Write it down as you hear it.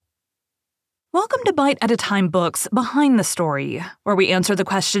Welcome to Bite at a Time Books Behind the Story, where we answer the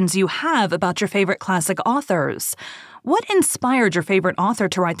questions you have about your favorite classic authors. What inspired your favorite author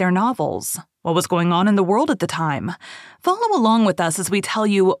to write their novels? What was going on in the world at the time? Follow along with us as we tell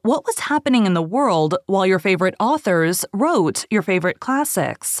you what was happening in the world while your favorite authors wrote your favorite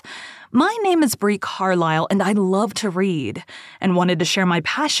classics. My name is Bree Carlisle, and I love to read, and wanted to share my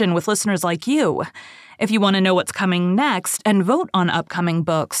passion with listeners like you. If you want to know what's coming next and vote on upcoming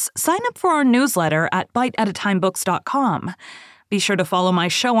books, sign up for our newsletter at biteatatimebooks.com. Be sure to follow my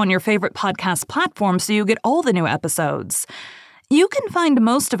show on your favorite podcast platform so you get all the new episodes. You can find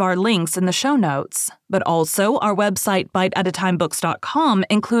most of our links in the show notes, but also our website biteatatimebooks.com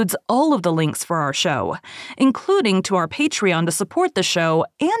includes all of the links for our show, including to our Patreon to support the show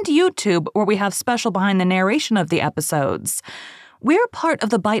and YouTube where we have special behind the narration of the episodes. We're part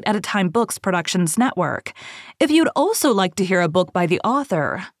of the Bite at a Time Books Productions Network. If you'd also like to hear a book by the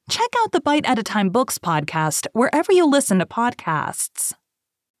author, check out the Bite at a Time Books podcast wherever you listen to podcasts.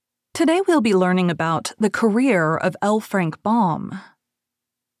 Today we'll be learning about the career of L. Frank Baum.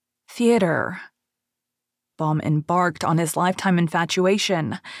 Theater. Baum embarked on his lifetime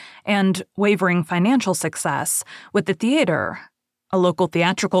infatuation and wavering financial success with the theater. A local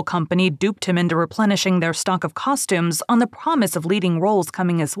theatrical company duped him into replenishing their stock of costumes on the promise of leading roles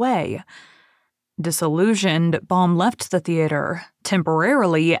coming his way. Disillusioned, Baum left the theater,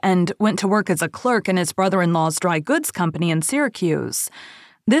 temporarily, and went to work as a clerk in his brother-in-law's dry goods company in Syracuse.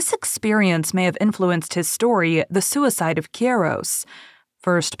 This experience may have influenced his story, The Suicide of Quiros.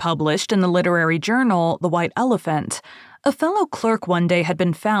 First published in the literary journal The White Elephant, a fellow clerk one day had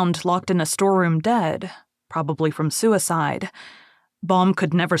been found locked in a storeroom dead, probably from suicide. Baum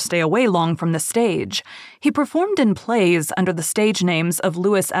could never stay away long from the stage. He performed in plays under the stage names of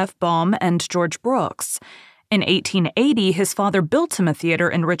Louis F. Baum and George Brooks. In 1880, his father built him a theater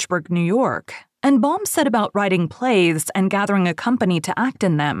in Richburg, New York, and Baum set about writing plays and gathering a company to act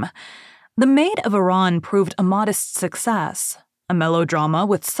in them. The Maid of Iran proved a modest success, a melodrama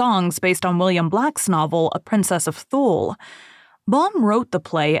with songs based on William Black's novel A Princess of Thule. Baum wrote the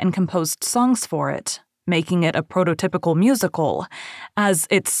play and composed songs for it, making it a prototypical musical, as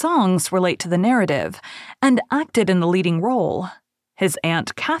its songs relate to the narrative, and acted in the leading role. His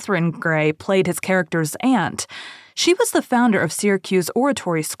aunt, Catherine Gray, played his character's aunt. She was the founder of Syracuse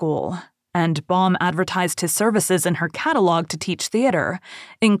Oratory School, and Baum advertised his services in her catalog to teach theater,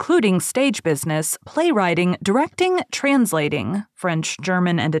 including stage business, playwriting, directing, translating, French,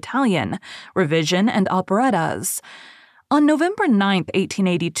 German, and Italian, revision, and operettas. On November 9,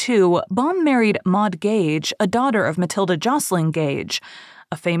 1882, Baum married Maud Gage, a daughter of Matilda Jocelyn Gage,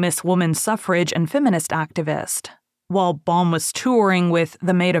 a famous women's suffrage and feminist activist. While Baum was touring with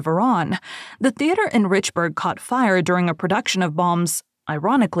The Maid of Iran, the theater in Richburg caught fire during a production of Baum's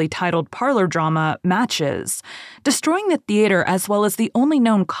ironically titled parlor drama Matches, destroying the theater as well as the only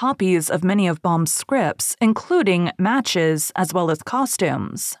known copies of many of Baum's scripts, including Matches as well as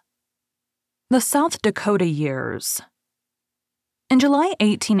costumes. The South Dakota Years. In July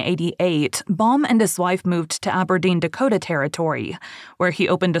 1888, Baum and his wife moved to Aberdeen, Dakota Territory, where he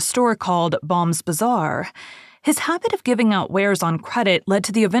opened a store called Baum's Bazaar. His habit of giving out wares on credit led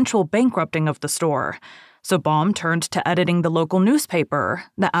to the eventual bankrupting of the store, so Baum turned to editing the local newspaper,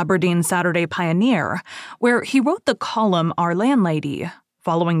 the Aberdeen Saturday Pioneer, where he wrote the column Our Landlady.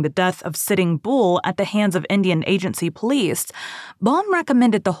 Following the death of Sitting Bull at the hands of Indian Agency police, Baum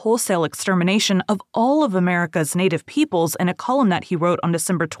recommended the wholesale extermination of all of America's native peoples in a column that he wrote on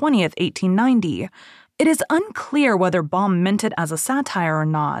December 20th, 1890. It is unclear whether Baum meant it as a satire or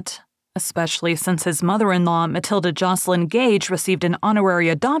not, especially since his mother-in-law, Matilda Jocelyn Gage, received an honorary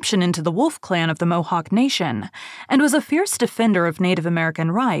adoption into the Wolf Clan of the Mohawk Nation and was a fierce defender of Native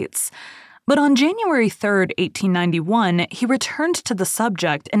American rights. But on January 3, 1891, he returned to the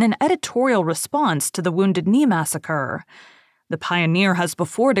subject in an editorial response to the Wounded Knee Massacre. The Pioneer has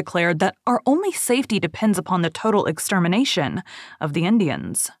before declared that our only safety depends upon the total extermination of the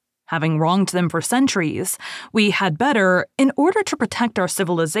Indians. Having wronged them for centuries, we had better, in order to protect our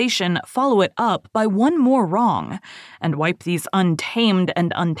civilization, follow it up by one more wrong, and wipe these untamed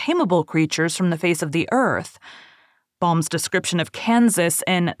and untamable creatures from the face of the earth. Baum's description of Kansas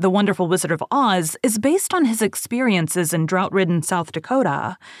in The Wonderful Wizard of Oz is based on his experiences in drought-ridden South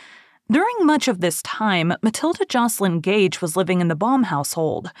Dakota. During much of this time, Matilda Jocelyn Gage was living in the Baum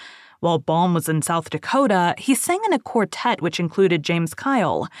household. While Baum was in South Dakota, he sang in a quartet which included James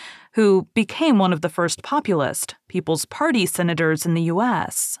Kyle, who became one of the first populist, People's Party senators in the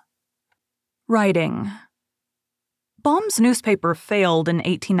U.S. Writing. Baum's newspaper failed in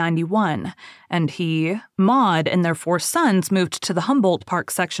 1891, and he, Maud, and their 4 sons moved to the Humboldt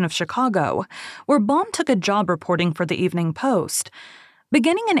Park section of Chicago, where Baum took a job reporting for the Evening Post.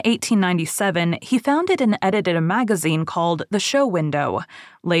 Beginning in 1897, he founded and edited a magazine called The Show Window,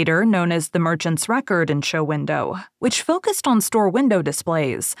 later known as The Merchant's Record and Show Window, which focused on store window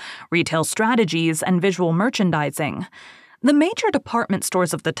displays, retail strategies, and visual merchandising. The major department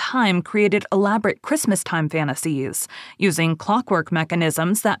stores of the time created elaborate Christmas-time fantasies, using clockwork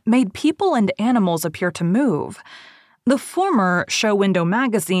mechanisms that made people and animals appear to move. The former Show Window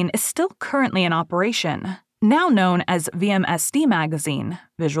magazine is still currently in operation, now known as VMSD Magazine,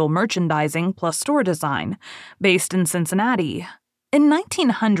 Visual Merchandising plus Store Design, based in Cincinnati. In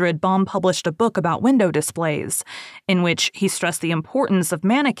 1900, Baum published a book about window displays, in which he stressed the importance of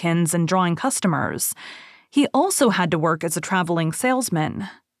mannequins in drawing customers. He also had to work as a traveling salesman.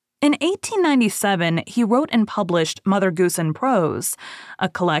 In 1897, he wrote and published Mother Goose in Prose, a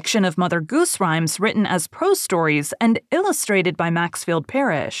collection of Mother Goose rhymes written as prose stories and illustrated by Maxfield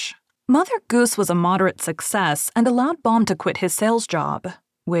Parrish. Mother Goose was a moderate success and allowed Baum to quit his sales job,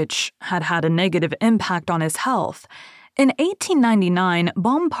 which had had a negative impact on his health. In 1899,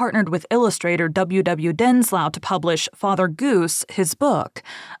 Baum partnered with illustrator W. W. Denslow to publish Father Goose, his book,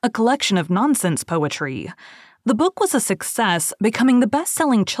 a collection of nonsense poetry. The book was a success, becoming the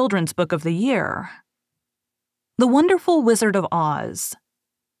best-selling children's book of the year. The Wonderful Wizard of Oz.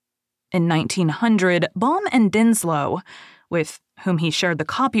 In 1900, Baum and Denslow, with whom he shared the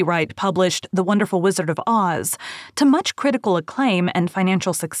copyright, published The Wonderful Wizard of Oz, to much critical acclaim and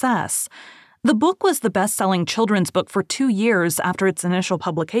financial success. The book was the best-selling children's book for 2 years after its initial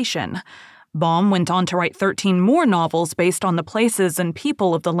publication. Baum went on to write 13 more novels based on the places and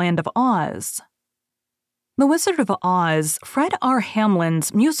people of the Land of Oz. The Wizard of Oz, Fred R.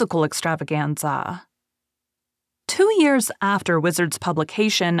 Hamlin's musical extravaganza. 2 years after Wizard's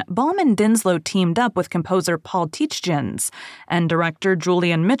publication, Baum and Denslow teamed up with composer Paul Tietjens and director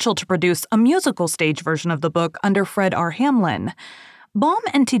Julian Mitchell to produce a musical stage version of the book under Fred R. Hamlin. Baum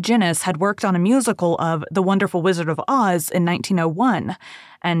and Tietjens had worked on a musical of The Wonderful Wizard of Oz in 1901,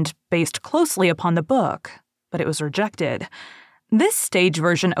 and based closely upon the book, but it was rejected. This stage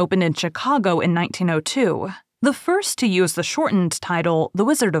version opened in Chicago in 1902, the first to use the shortened title The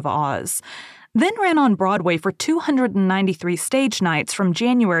Wizard of Oz, then ran on Broadway for 293 stage nights from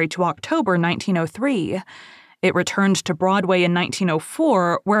January to October 1903. It returned to Broadway in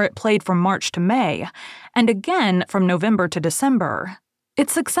 1904, where it played from March to May, and again from November to December. It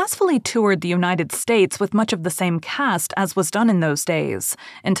successfully toured the United States with much of the same cast as was done in those days,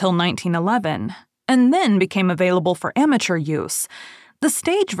 until 1911, and then became available for amateur use. The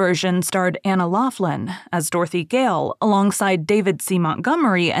stage version starred Anna Laughlin as Dorothy Gale, alongside David C.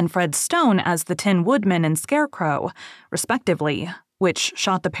 Montgomery and Fred Stone as the Tin Woodman and Scarecrow, respectively, which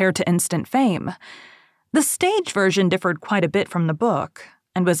shot the pair to instant fame. The stage version differed quite a bit from the book,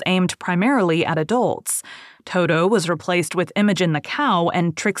 and was aimed primarily at adults. Toto was replaced with Imogen the cow,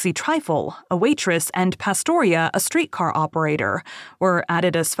 and Trixie Trifle, a waitress, and Pastoria, a streetcar operator, were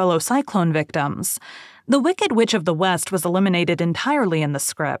added as fellow cyclone victims. The Wicked Witch of the West was eliminated entirely in the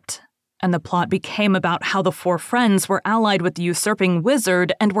script, and the plot became about how the 4 friends were allied with the usurping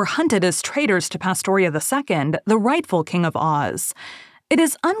wizard and were hunted as traitors to Pastoria II, the rightful king of Oz. It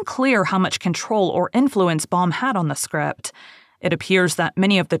is unclear how much control or influence Baum had on the script. It appears that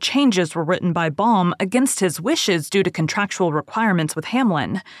many of the changes were written by Baum against his wishes due to contractual requirements with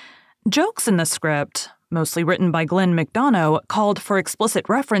Hamlin. Jokes in the script, mostly written by Glenn McDonough, called for explicit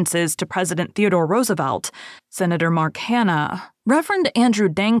references to President Theodore Roosevelt, Senator Mark Hanna, Reverend Andrew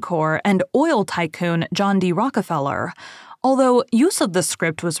Dancore, and oil tycoon John D. Rockefeller, although use of the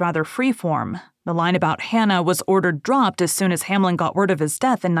script was rather freeform. The line about Hanna was ordered dropped as soon as Hamlin got word of his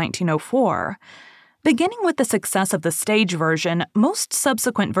death in 1904. Beginning with the success of the stage version, most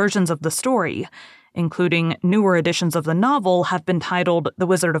subsequent versions of the story, including newer editions of the novel, have been titled The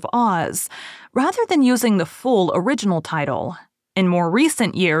Wizard of Oz, rather than using the full original title. In more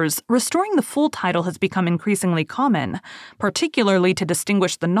recent years, restoring the full title has become increasingly common, particularly to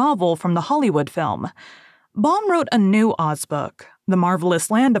distinguish the novel from the Hollywood film. Baum wrote a new Oz book, The Marvelous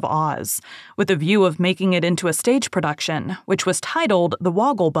Land of Oz, with a view of making it into a stage production, which was titled The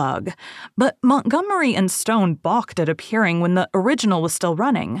Woggle Bug, but Montgomery and Stone balked at appearing when the original was still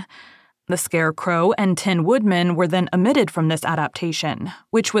running. The Scarecrow and Tin Woodman were then omitted from this adaptation,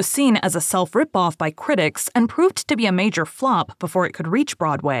 which was seen as a self-ripoff by critics and proved to be a major flop before it could reach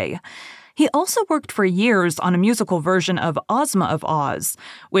Broadway. He also worked for years on a musical version of Ozma of Oz,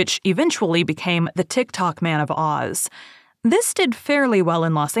 which eventually became The Tick-Tock Man of Oz. This did fairly well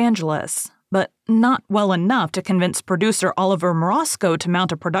in Los Angeles, but not well enough to convince producer Oliver Morosco to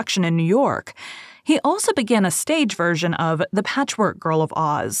mount a production in New York. He also began a stage version of The Patchwork Girl of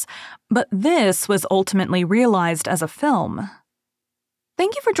Oz, but this was ultimately realized as a film.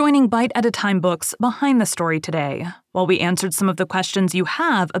 Thank you for joining Bite at a Time Books Behind the Story today, while we answered some of the questions you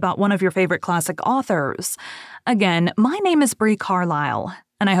have about one of your favorite classic authors. Again, my name is Bree Carlisle,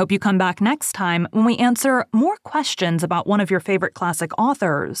 and I hope you come back next time when we answer more questions about one of your favorite classic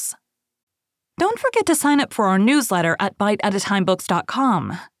authors. Don't forget to sign up for our newsletter at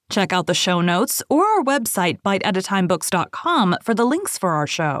biteatatimebooks.com. Check out the show notes or our website, biteatatimebooks.com, for the links for our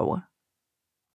show.